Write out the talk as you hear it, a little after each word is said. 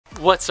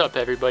What's up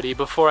everybody?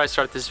 Before I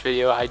start this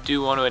video, I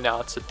do want to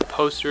announce that the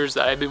posters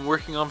that I've been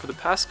working on for the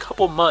past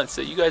couple months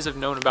that you guys have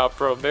known about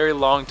for a very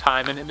long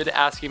time and have been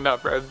asking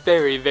about for a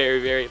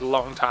very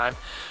long time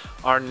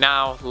are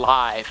now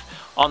live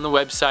on the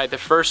website. The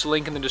first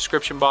link in the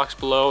description box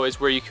below is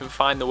where you can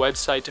find the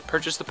website to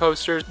purchase the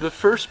posters. The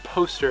first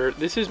poster,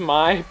 this is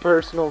my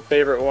personal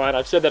favorite one.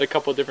 I've said that a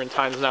couple different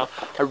times now.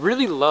 I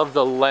really love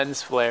the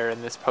lens flare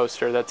in this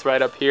poster that's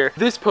right up here.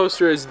 This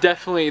poster is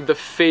definitely the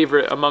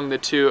favorite among the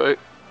two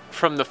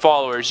from the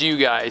followers, you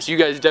guys. You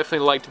guys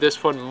definitely liked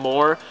this one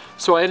more,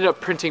 so I ended up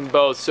printing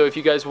both. So if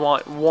you guys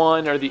want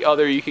one or the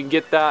other, you can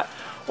get that.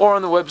 Or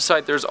on the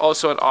website, there's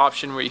also an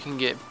option where you can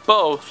get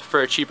both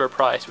for a cheaper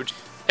price, which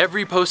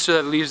every poster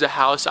that leaves the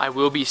house I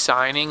will be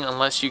signing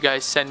unless you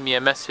guys send me a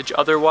message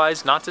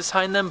otherwise not to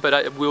sign them, but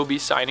I will be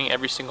signing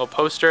every single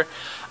poster.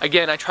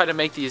 Again, I try to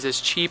make these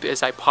as cheap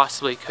as I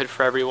possibly could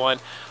for everyone.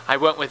 I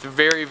went with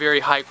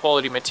very high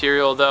quality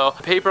material though.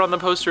 The paper on the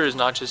poster is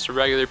not just a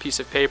regular piece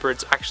of paper,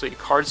 it's actually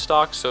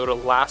cardstock, so it'll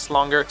last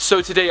longer.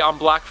 So today on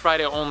Black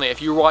Friday only,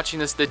 if you're watching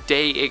this the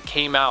day it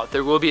came out,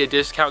 there will be a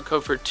discount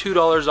code for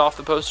 $2 off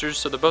the posters.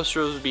 So the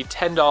posters would be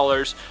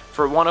 $10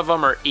 for one of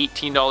them or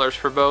 $18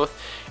 for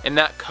both. And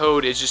that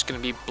code is just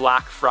gonna be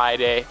Black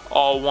Friday,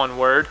 all one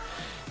word,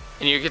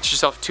 and you get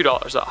yourself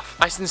 $2 off.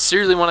 I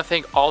sincerely wanna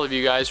thank all of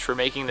you guys for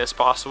making this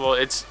possible.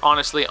 It's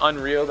honestly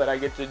unreal that I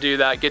get to do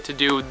that, get to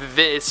do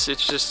this.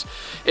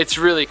 It's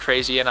really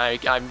crazy, and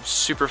I'm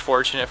super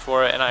fortunate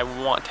for it, and I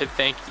want to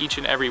thank each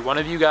and every one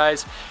of you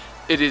guys.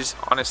 It is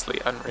honestly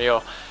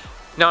unreal.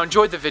 Now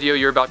enjoy the video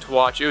you're about to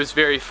watch. It was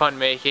very fun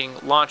making.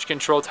 Launch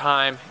control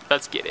time,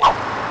 let's get it.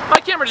 My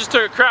camera just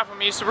took a crap on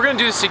me, so we're gonna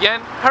do this again.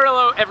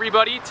 Hello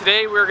everybody,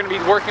 today we're gonna be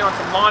working on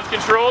some launch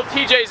control.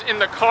 TJ's in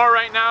the car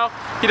right now.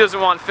 He doesn't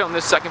want to film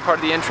this second part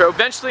of the intro.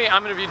 Eventually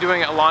I'm gonna be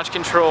doing a launch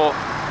control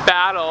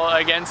battle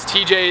against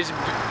TJ's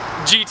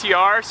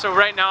GTR, so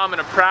right now I'm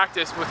gonna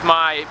practice with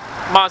my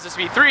Mazda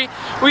Speed 3.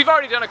 We've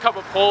already done a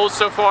couple polls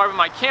so far, but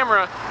my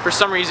camera, for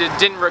some reason,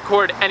 didn't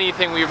record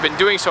anything we've been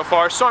doing so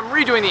far, so I'm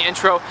redoing the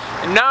intro,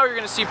 and now you're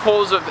gonna see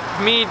polls of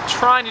me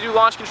trying to do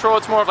launch control.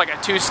 It's more of like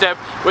a two-step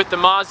with the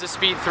Mazda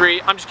Speed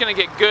 3. I'm just gonna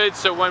get good,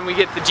 so when we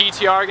get the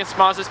GTR against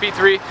Mazda Speed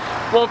 3, it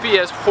won't be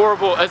as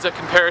horrible as a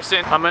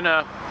comparison. I'm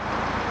gonna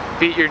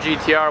beat your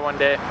GTR one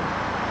day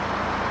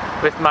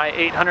with my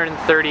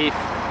 830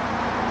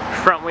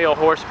 front wheel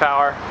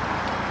horsepower.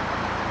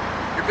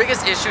 Your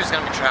biggest issue is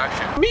going to be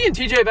traction. Me and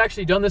TJ have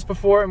actually done this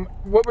before, and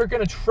what we're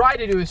going to try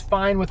to do is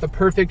find what the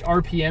perfect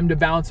RPM to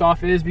bounce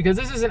off is, because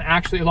this isn't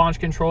actually launch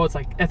control. It's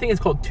like, I think it's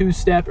called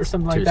two-step or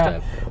something like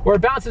that, where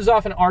it bounces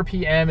off an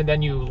RPM and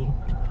then you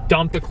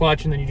dump the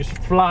clutch and then you just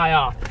fly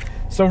off.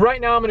 So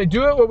right now I'm gonna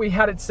do it what we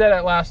had it set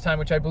at last time,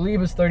 which I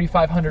believe is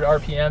 3,500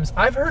 RPMs.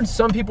 I've heard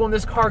some people in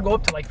this car go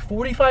up to like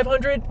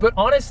 4,500, but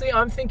honestly,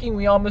 I'm thinking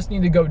we almost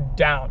need to go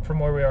down from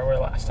where we were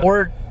last time.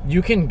 Or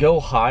you can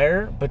go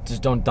higher, but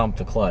just don't dump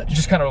the clutch.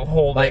 Just kind of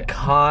hold like, it.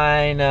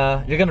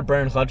 Kinda, you're gonna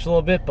burn clutch a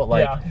little bit, but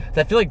like, yeah.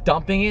 I feel like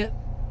dumping it,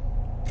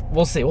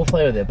 we'll see, we'll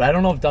play with it, but I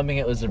don't know if dumping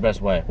it was the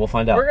best way. We'll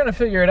find out. We're gonna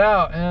figure it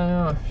out.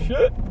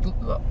 Shit.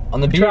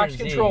 On the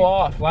traction control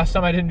off. Last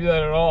time I didn't do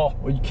that at all.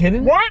 Are you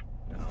kidding? What?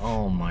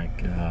 Oh my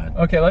God.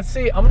 Okay, let's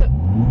see.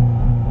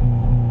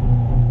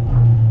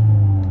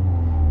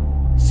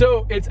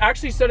 So it's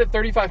actually set at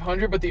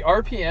 3,500, but the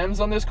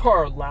RPMs on this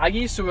car are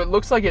laggy, so it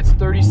looks like it's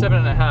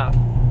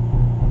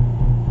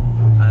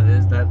 37.5. That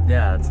is that.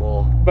 Yeah, it's a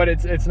little. But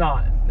it's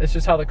not. It's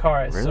just how the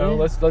car is.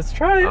 Really? So let's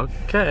try it.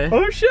 Okay.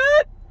 Oh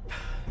shit!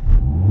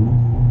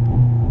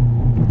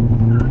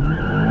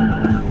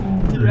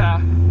 Yeah.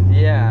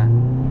 Yeah.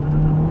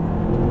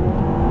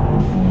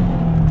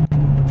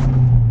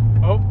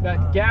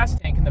 That gas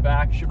tank in the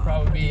back should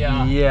probably be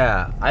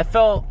yeah, I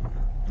felt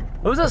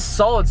it was a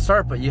solid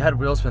start, but you had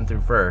wheel spin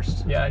through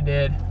first. Yeah, I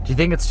did. Do you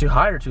think it's too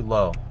high or too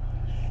low?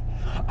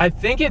 I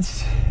think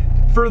it's,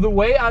 for the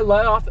way I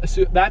let off,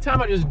 so that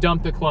time I just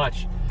dumped the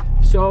clutch.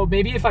 So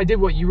maybe if I did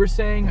what you were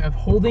saying of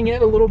holding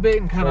it a little bit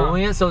and kind of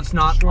holding it so it's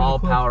not all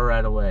power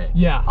right away.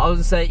 Yeah. I was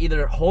gonna say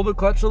either hold the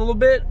clutch a little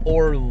bit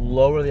or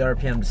lower the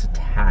RPM just a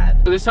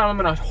tad. So this time I'm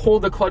gonna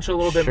hold the clutch a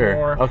little bit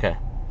more. Okay.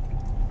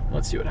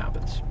 Let's see what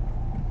happens.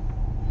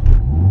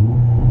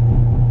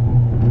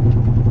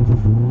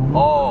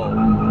 Oh,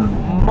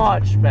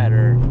 much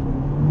better.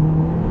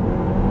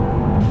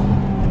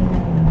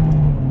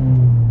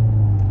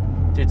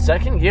 Dude,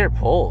 second gear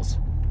pulls.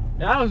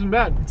 Yeah, that wasn't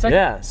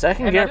bad.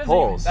 Second gear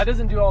pulls. That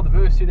doesn't do all the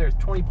boost either. It's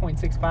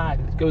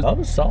 20.65. It goes. That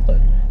was solid.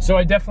 So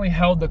I definitely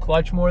held the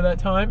clutch more that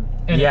time.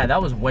 And yeah,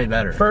 that was way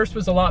better. First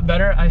was a lot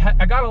better.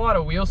 I got a lot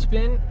of wheel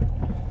spin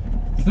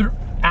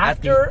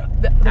after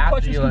the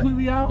clutch was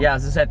completely out. Yeah,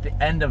 this is at the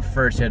end of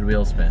first you had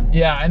wheel spin.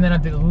 Yeah, and then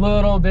at the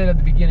little bit at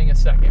the beginning of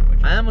second.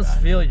 Which I almost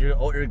feel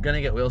you're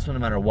gonna get wheel spin no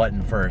matter what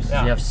in first.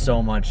 Yeah. You have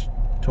so much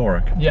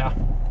torque. Yeah.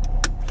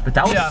 But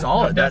that was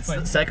solid. No,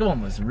 the second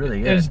one was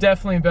really good. It was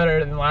definitely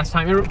better than last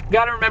time. You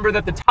gotta remember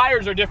that the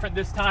tires are different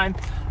this time.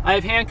 I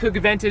have Hankook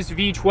Aventus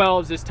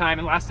V12s this time,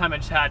 and last time I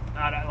just had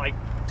like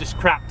just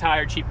crap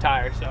tire, cheap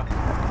tires. So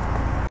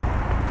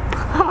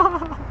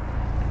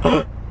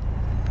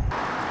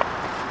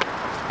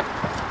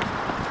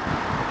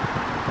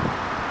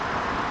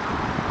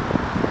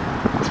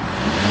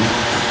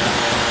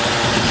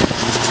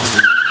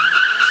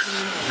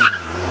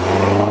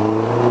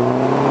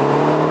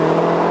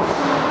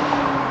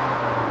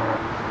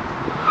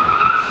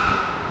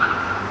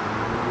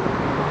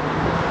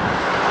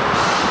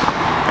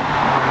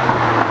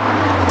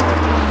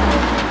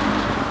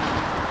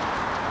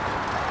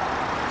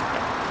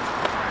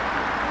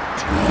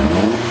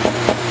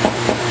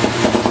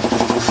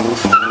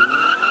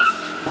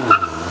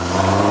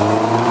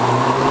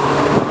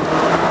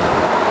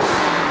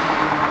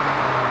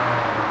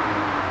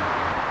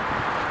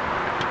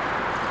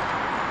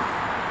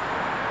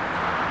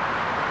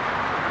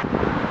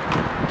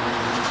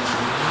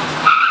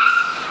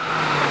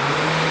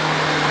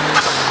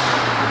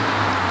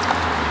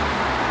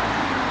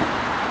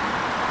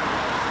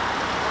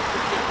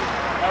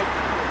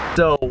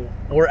So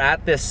we're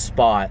at this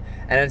spot,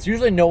 and it's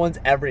usually no one's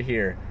ever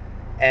here.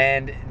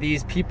 And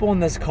these people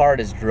in this car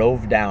just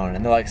drove down,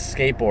 and they're like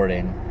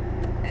skateboarding.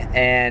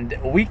 And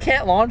we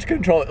can't launch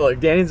control. Look,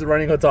 Danny's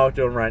running to talk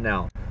to him right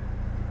now.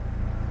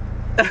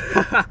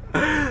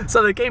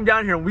 So they came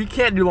down here, and we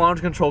can't do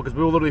launch control because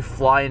we will literally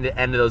fly into the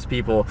end of those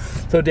people.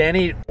 So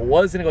Danny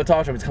was gonna go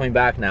talk to him. He's coming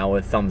back now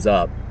with thumbs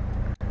up.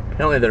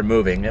 Apparently they're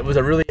moving. It was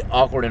a really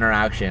awkward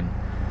interaction.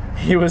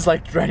 He was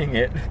like dreading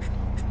it.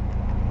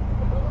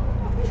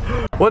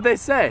 What'd they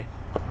say?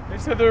 They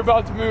said they were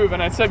about to move,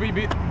 and I said we'd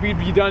be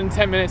done in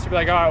 10 minutes. They'd be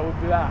like, all right, we'll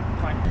do that.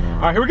 Fine.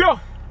 All right, here we go.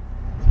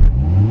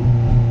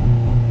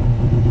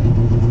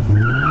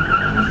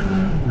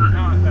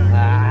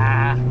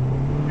 Ah,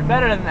 you're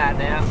better than that,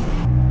 Dan.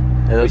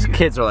 Yeah, those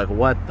kids are like,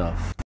 what the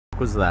f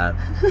was that?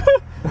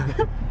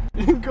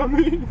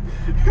 Incoming.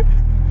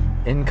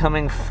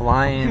 Incoming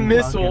flying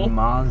missile.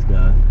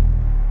 Mazda.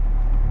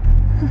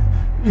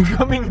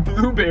 Incoming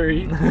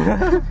blueberry.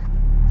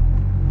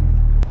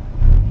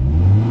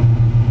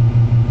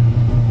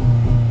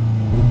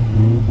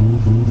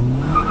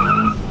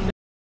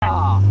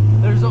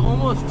 There's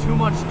almost too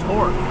much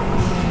torque.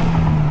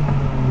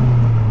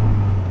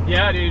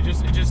 Yeah, dude,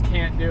 it just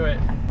can't do it.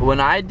 When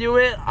I do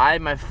it,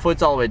 my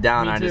foot's all the way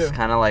down. Me I too. just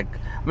kind of like,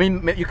 I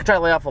mean, you could try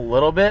to lay off a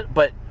little bit,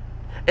 but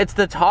it's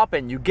the top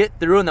end. You get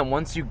through, and then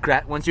once you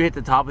hit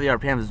the top of the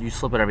RPMs, you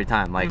slip it every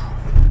time. Like.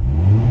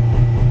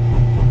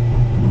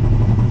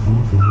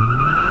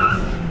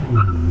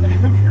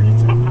 Every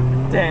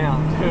time.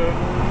 Damn, dude.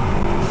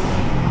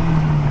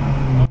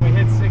 Oh, we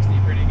hit 60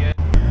 pretty good.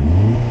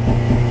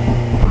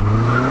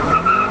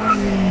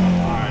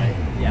 Alright,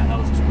 yeah, that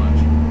was too much.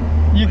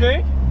 You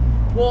think?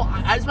 Well,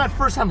 this is my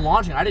first time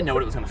launching. I didn't know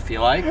what it was gonna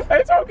feel like.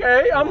 It's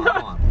okay. I'm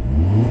not.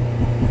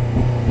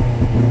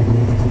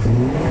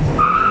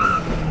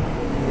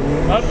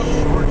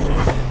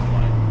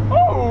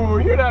 Oh,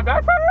 you hear that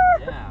backfire?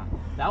 Yeah.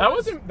 That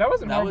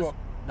wasn't horrible.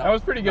 That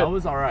was pretty good. That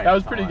was alright. That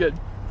was pretty good.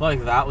 I feel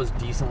like that was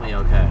decently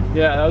okay.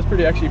 Yeah, that was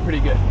actually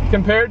pretty good.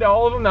 Compared to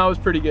all of them, that was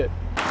pretty good.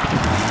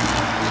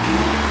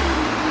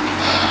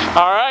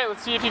 All right,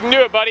 let's see if you can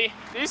do it, buddy.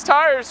 These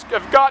tires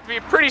have got to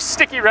be pretty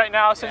sticky right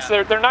now since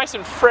they're nice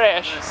and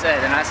fresh. I was gonna say,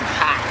 they're nice and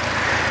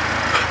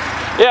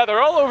hot. Yeah,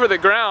 they're all over the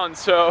ground,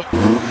 so.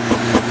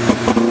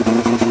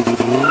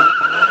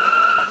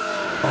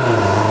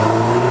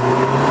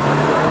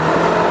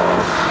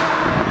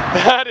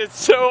 That is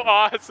so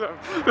awesome.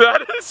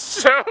 That is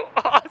so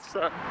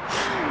awesome.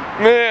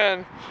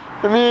 Man,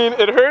 I mean,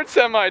 it hurts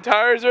that my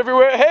tires are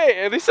everywhere. Hey,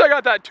 at least I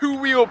got that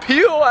two-wheel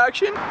peel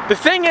action. The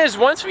thing is,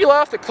 once we let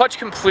off the clutch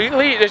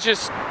completely, there's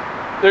just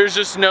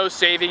no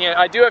saving it.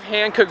 I do have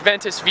hand-cooked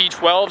Ventus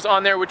V12s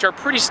on there, which are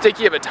pretty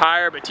sticky of a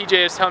tire, but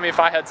TJ is telling me if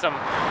I had some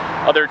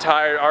other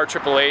tire,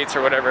 R888s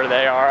or whatever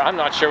they are, I'm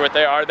not sure what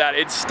they are, that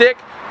it'd stick.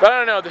 But I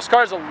don't know, this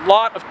car has a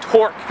lot of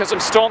torque because I'm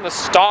still on the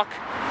stock.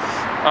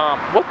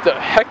 What the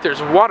heck,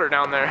 there's water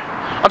down there.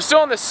 I'm still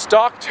on the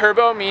stock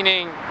turbo,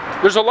 meaning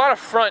there's a lot of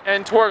front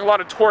end torque, a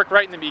lot of torque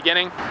right in the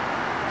beginning.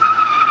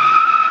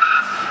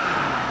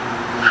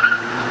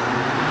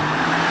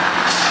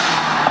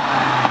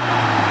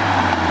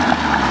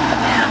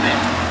 Damn it.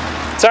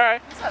 It's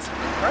alright. This has some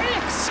good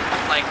brakes.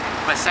 Like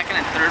my second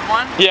and third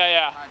one.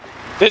 Yeah.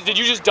 Did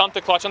you just dump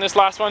the clutch on this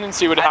last one and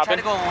see what happened?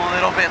 I tried to go a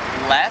little bit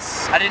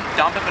less. I didn't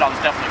dump it, but I was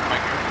definitely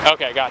quicker.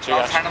 Okay, gotcha. So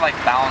I was trying to like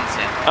balance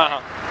it.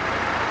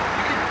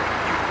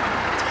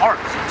 It's hard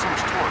because you have so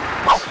much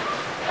torque.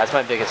 That's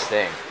my biggest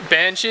thing.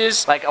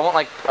 Benches? Like I want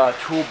like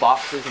tool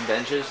boxes and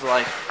benches.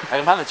 Like I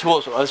can find the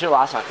tools. I was here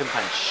last time. I couldn't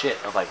find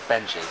shit of like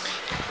benches.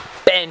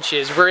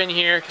 Benches. We're in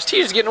here because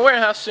TJ's getting a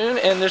warehouse soon,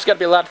 and there's got to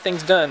be a lot of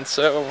things done.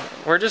 So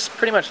we're just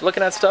pretty much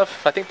looking at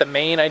stuff. I think the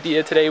main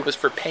idea today was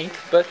for paint,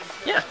 but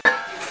yeah.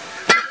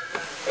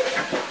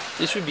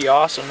 This would be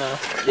awesome though.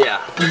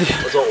 Yeah,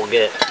 that's what we'll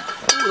get.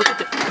 Ooh, look at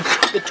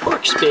the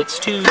torque spits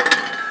too.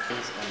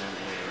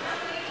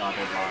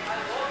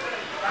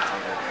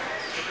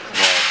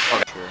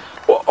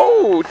 Well,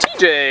 oh,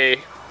 TJ,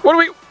 what do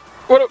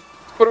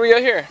we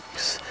got here?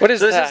 What is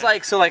that? This is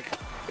like, so like,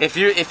 if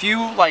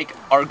you like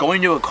are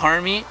going to a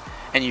car meet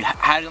and you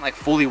hadn't like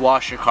fully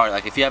washed your car,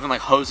 like if you haven't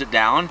like hosed it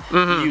down,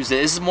 you use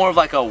it. This is more of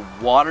like a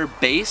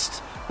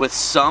water-based with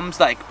some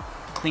like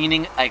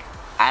cleaning like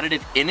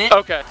additive in it.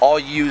 Okay. I'll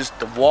use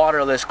the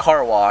waterless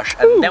car wash,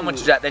 and then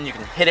once you do that, then you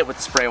can hit it with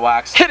the spray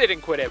wax. Hit it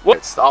and quit it.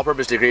 It's the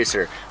all-purpose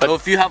degreaser. So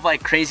if you have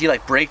like crazy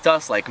like brake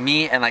dust like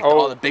me and like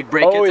all the big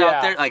brake kits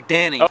out there, like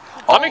Danny,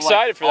 I'm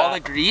excited for that. All the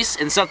grease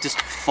and stuff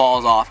just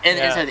falls off. And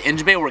inside the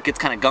engine bay where it gets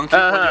kind of gunky,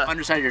 or the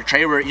underside of your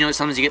tray where, you know,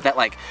 sometimes you get that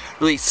like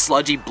really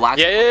sludgy black.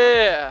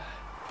 Yeah.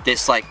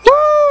 This like,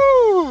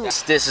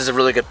 this is a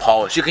really good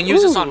polish. You can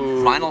use this on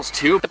vinyls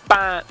too.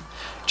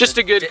 Just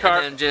a good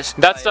car.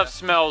 That stuff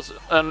smells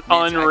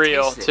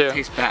unreal too. It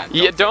tastes bad.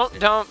 Yeah, don't.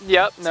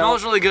 Yep. No.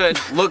 Smells really good.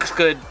 Looks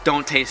good.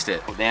 Don't taste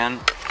it. Dan,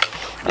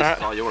 this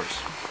is all yours.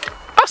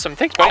 Awesome.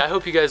 Thanks, buddy. I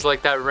hope you guys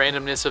like that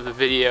randomness of the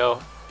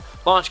video.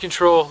 Launch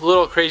control, a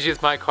little crazy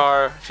with my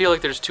car. I feel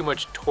like there's too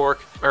much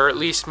torque, or at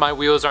least my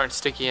wheels aren't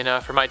sticky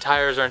enough, or my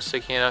tires aren't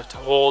sticky enough to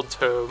hold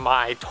to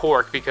my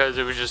torque, because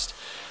it was just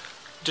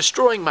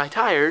destroying my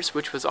tires,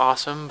 which was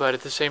awesome, but at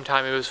the same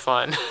time it was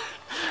fun.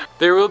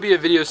 There will be a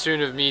video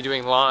soon of me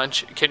doing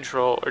launch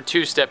control or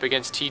two-step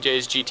against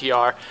TJ's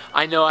GTR.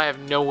 I know I have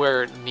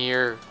nowhere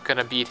near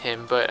gonna beat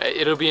him, but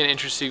it'll be an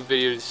interesting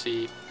video to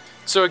see.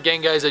 So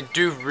again, guys, I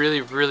do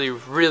really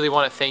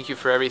want to thank you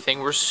for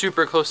everything. We're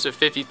super close to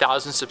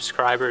 50,000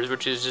 subscribers,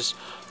 which is just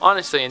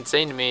honestly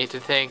insane to me to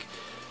think.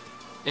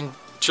 In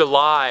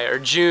July or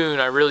June,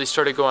 I really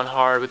started going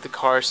hard with the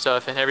car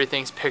stuff, and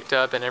everything's picked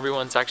up, and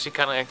everyone's actually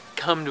kind of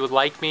come to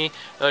like me.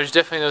 Now, there's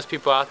definitely those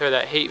people out there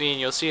that hate me, and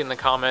you'll see it in the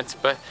comments,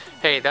 but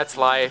hey, that's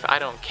life. I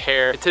don't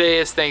care. Today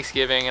is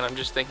Thanksgiving, and I'm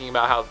just thinking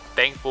about how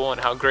thankful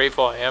and how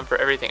grateful I am for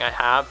everything I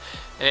have,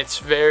 and it's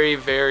very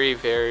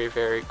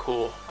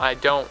cool. I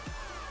don't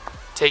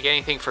take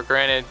anything for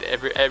granted.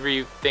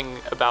 Everything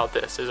about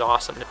this is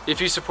awesome. If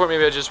you support me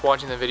by just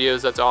watching the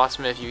videos, that's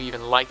awesome. If you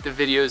even like the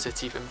videos,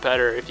 it's even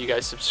better. If you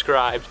guys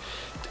subscribed,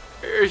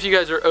 or if you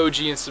guys are OG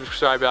and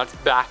subscribed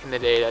back in the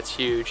day, that's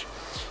huge.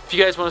 If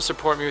you guys want to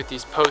support me with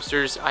these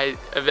posters,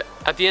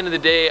 at the end of the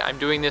day, I'm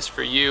doing this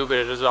for you, but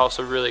it is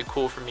also really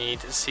cool for me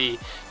to see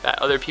that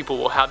other people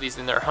will have these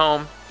in their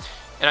home.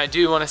 And I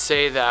do want to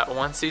say that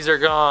once these are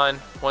gone,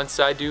 once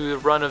I do the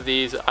run of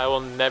these, I will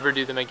never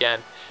do them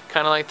again.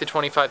 Kind of like the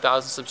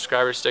 25,000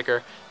 subscriber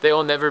sticker, they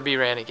will never be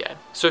ran again.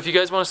 So if you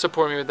guys want to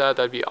support me with that,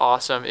 that'd be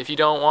awesome. If you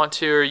don't want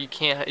to, or you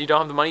don't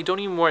have the money, don't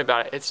even worry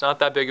about it. It's not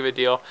that big of a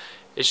deal.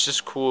 It's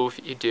just cool if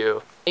you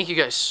do. Thank you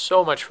guys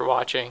so much for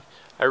watching.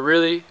 I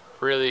really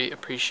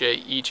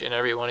appreciate each and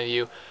every one of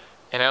you,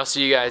 and I'll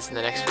see you guys in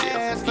the next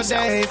video. Peace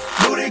out.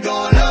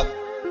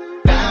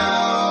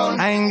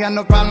 I ain't got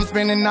no problem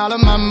spending all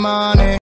of my money.